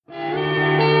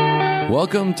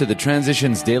Welcome to the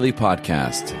Transitions Daily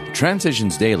podcast.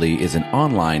 Transitions Daily is an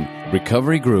online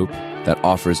recovery group that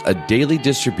offers a daily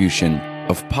distribution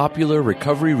of popular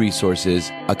recovery resources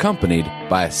accompanied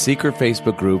by a secret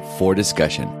Facebook group for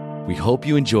discussion. We hope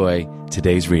you enjoy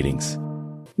today's readings.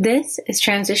 This is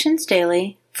Transitions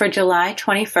Daily for July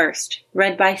 21st,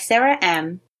 read by Sarah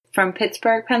M. from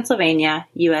Pittsburgh, Pennsylvania,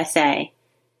 USA.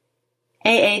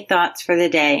 AA Thoughts for the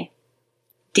Day.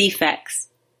 Defects.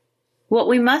 What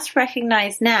we must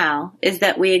recognize now is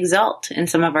that we exult in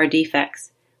some of our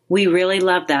defects. We really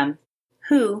love them.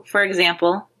 Who, for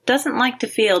example, doesn't like to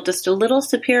feel just a little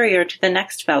superior to the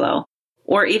next fellow,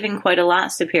 or even quite a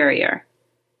lot superior?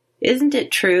 Isn't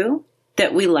it true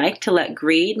that we like to let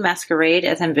greed masquerade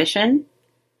as ambition?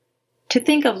 To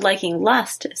think of liking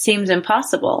lust seems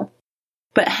impossible.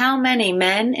 But how many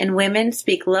men and women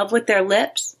speak love with their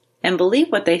lips and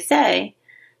believe what they say,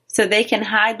 so they can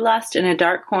hide lust in a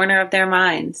dark corner of their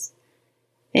minds?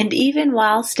 And even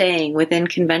while staying within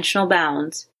conventional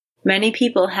bounds, many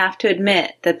people have to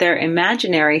admit that their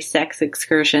imaginary sex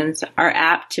excursions are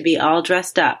apt to be all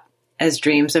dressed up as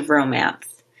dreams of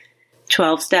romance.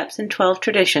 12 Steps and 12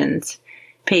 Traditions,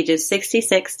 pages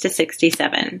 66 to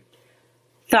 67.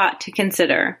 Thought to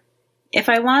consider. If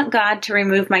I want God to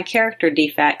remove my character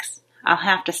defects, I'll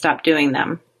have to stop doing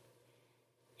them.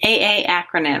 AA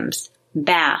acronyms.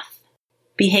 BATH.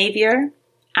 Behavior,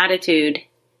 attitude,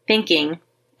 thinking,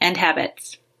 and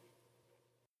habits.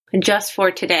 Just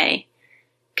for today.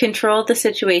 Control the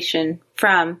situation,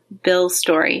 from Bill's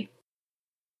story.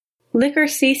 Liquor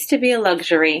ceased to be a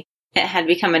luxury. It had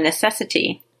become a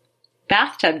necessity.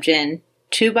 Bathtub gin,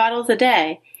 2 bottles a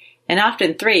day, and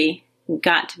often 3,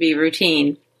 got to be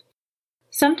routine.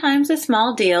 Sometimes a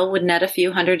small deal would net a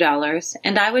few $100s,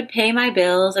 and I would pay my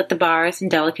bills at the bars and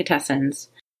delicatessens.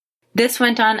 This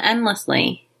went on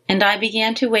endlessly, and I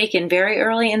began to waken very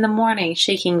early in the morning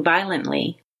shaking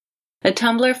violently. A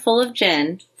tumbler full of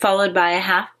gin, followed by a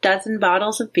half-dozen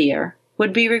bottles of beer,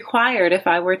 would be required if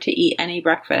I were to eat any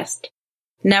breakfast.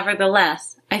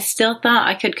 Nevertheless, I still thought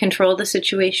I could control the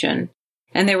situation,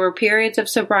 and there were periods of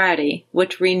sobriety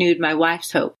which renewed my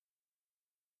wife's hope.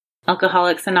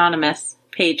 Alcoholics Anonymous,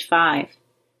 page 5.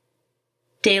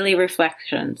 Daily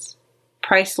Reflections.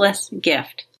 Priceless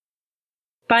Gift.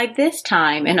 By this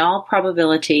time, in all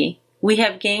probability, we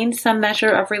have gained some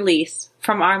measure of release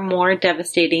from our more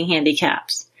devastating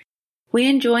handicaps. We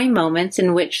enjoy moments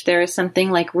in which there is something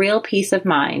like real peace of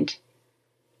mind.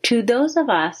 To those of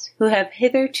us who have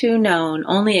hitherto known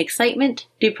only excitement,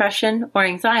 depression, or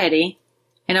anxiety,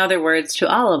 in other words, to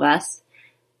all of us,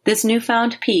 this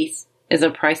newfound peace is a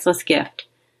priceless gift.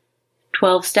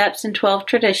 12 Steps and 12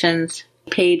 Traditions,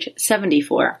 page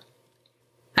 74.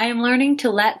 I am learning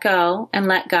to let go and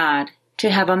let God,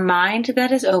 to have a mind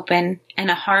that is open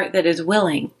and a heart that is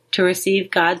willing to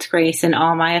receive God's grace in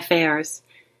all my affairs.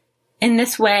 In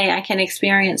this way, I can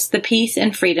experience the peace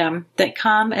and freedom that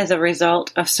come as a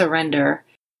result of surrender.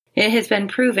 It has been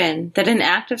proven that an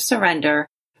act of surrender,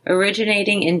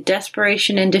 originating in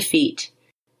desperation and defeat,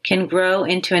 can grow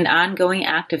into an ongoing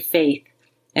act of faith,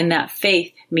 and that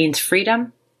faith means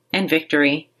freedom and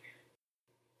victory.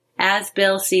 As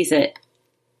Bill sees it,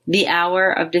 the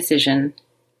hour of decision.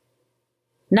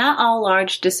 Not all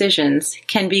large decisions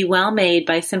can be well made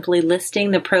by simply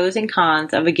listing the pros and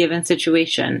cons of a given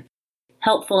situation,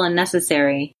 helpful and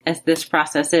necessary as this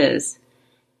process is.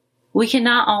 We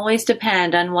cannot always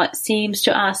depend on what seems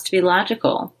to us to be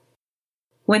logical.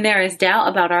 When there is doubt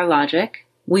about our logic,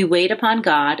 we wait upon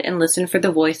God and listen for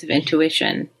the voice of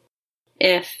intuition.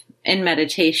 If, in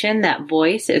meditation, that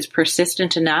voice is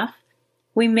persistent enough,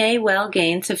 we may well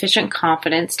gain sufficient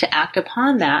confidence to act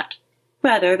upon that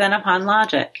rather than upon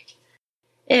logic.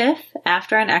 If,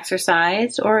 after an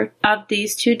exercise or of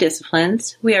these two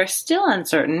disciplines, we are still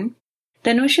uncertain,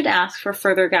 then we should ask for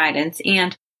further guidance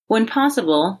and, when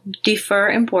possible, defer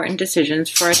important decisions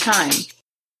for a time.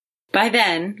 By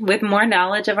then, with more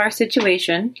knowledge of our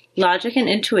situation, logic and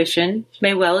intuition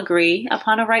may well agree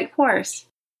upon a right course.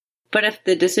 But if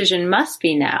the decision must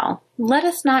be now, let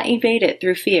us not evade it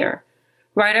through fear.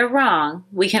 Right or wrong,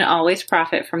 we can always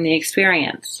profit from the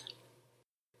experience.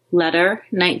 Letter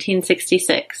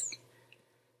 1966.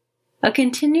 A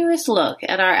continuous look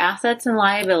at our assets and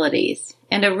liabilities,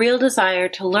 and a real desire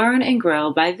to learn and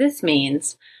grow by this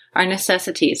means, are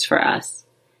necessities for us.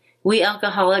 We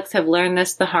alcoholics have learned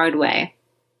this the hard way.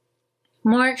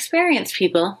 More experienced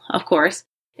people, of course,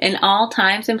 in all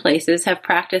times and places have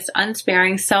practiced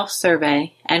unsparing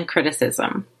self-survey and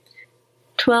criticism.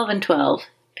 12 and 12.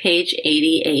 Page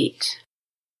 88.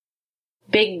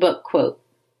 Big Book Quote.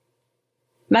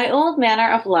 My old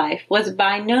manner of life was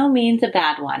by no means a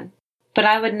bad one. but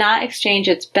I would not exchange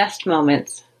its best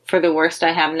moments for the worst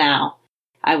I have now.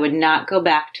 I would not go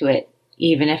back to it,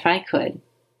 even if I could.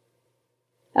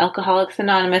 Alcoholics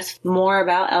Anonymous, more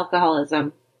about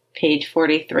alcoholism, page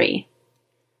 43.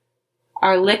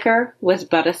 Our liquor was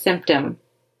but a symptom.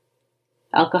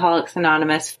 Alcoholics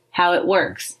Anonymous, How It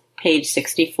Works, page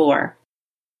 64.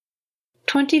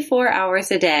 24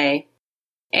 hours a day.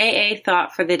 AA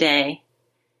thought for the day.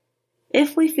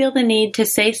 If we feel the need to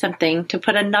say something to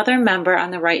put another member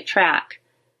on the right track,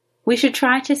 we should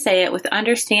try to say it with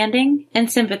understanding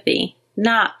and sympathy,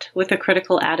 not with a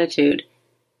critical attitude.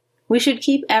 We should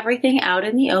keep everything out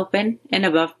in the open and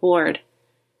above board.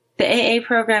 The AA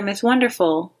program is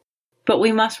wonderful, but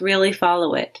we must really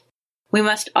follow it. We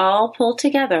must all pull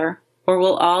together, or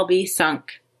we'll all be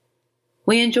sunk.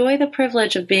 We enjoy the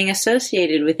privilege of being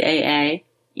associated with AA,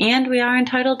 and we are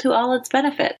entitled to all its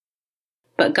benefits.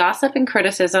 But gossip and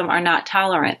criticism are not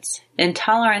tolerance, and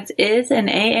tolerance is an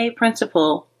AA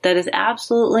principle that is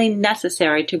absolutely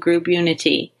necessary to group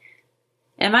unity.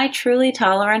 Am I truly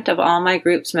tolerant of all my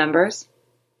group's members?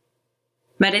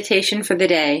 Meditation for the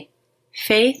day.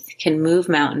 Faith can move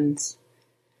mountains.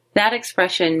 That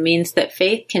expression means that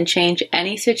faith can change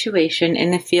any situation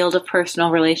in the field of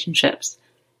personal relationships.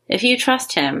 If you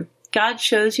trust Him, God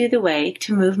shows you the way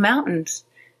to move mountains.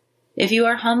 If you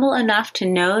are humble enough to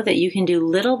know that you can do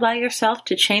little by yourself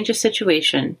to change a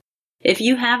situation, if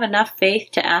you have enough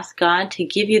faith to ask God to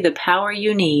give you the power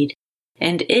you need,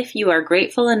 and if you are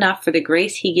grateful enough for the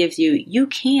grace He gives you, you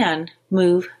can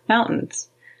move mountains.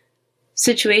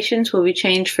 Situations will be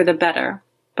changed for the better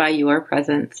by your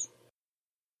presence.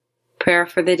 Prayer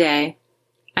for the day.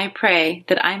 I pray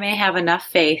that I may have enough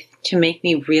faith to make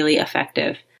me really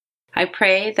effective. I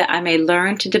pray that I may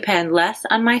learn to depend less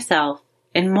on myself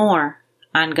and more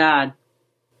on God.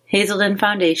 Hazelden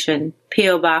Foundation,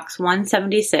 P.O. Box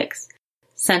 176,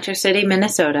 Center City,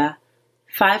 Minnesota,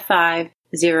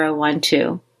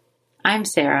 55012. I'm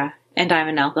Sarah, and I'm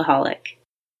an alcoholic.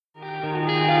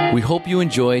 We hope you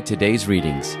enjoyed today's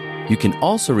readings. You can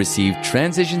also receive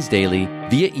Transitions Daily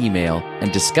via email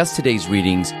and discuss today's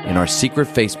readings in our secret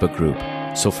Facebook group.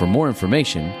 So for more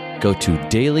information, go to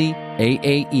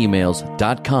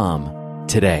dailyaaemails.com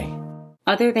today.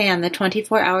 Other than the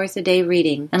 24 hours a day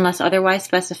reading, unless otherwise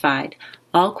specified,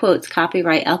 all quotes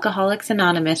copyright Alcoholics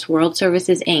Anonymous World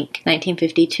Services, Inc.,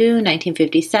 1952,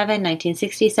 1957,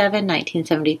 1967,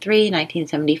 1973,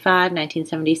 1975,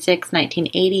 1976,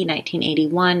 1980,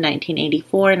 1981,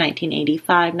 1984,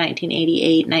 1985,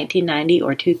 1988, 1990,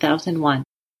 or 2001.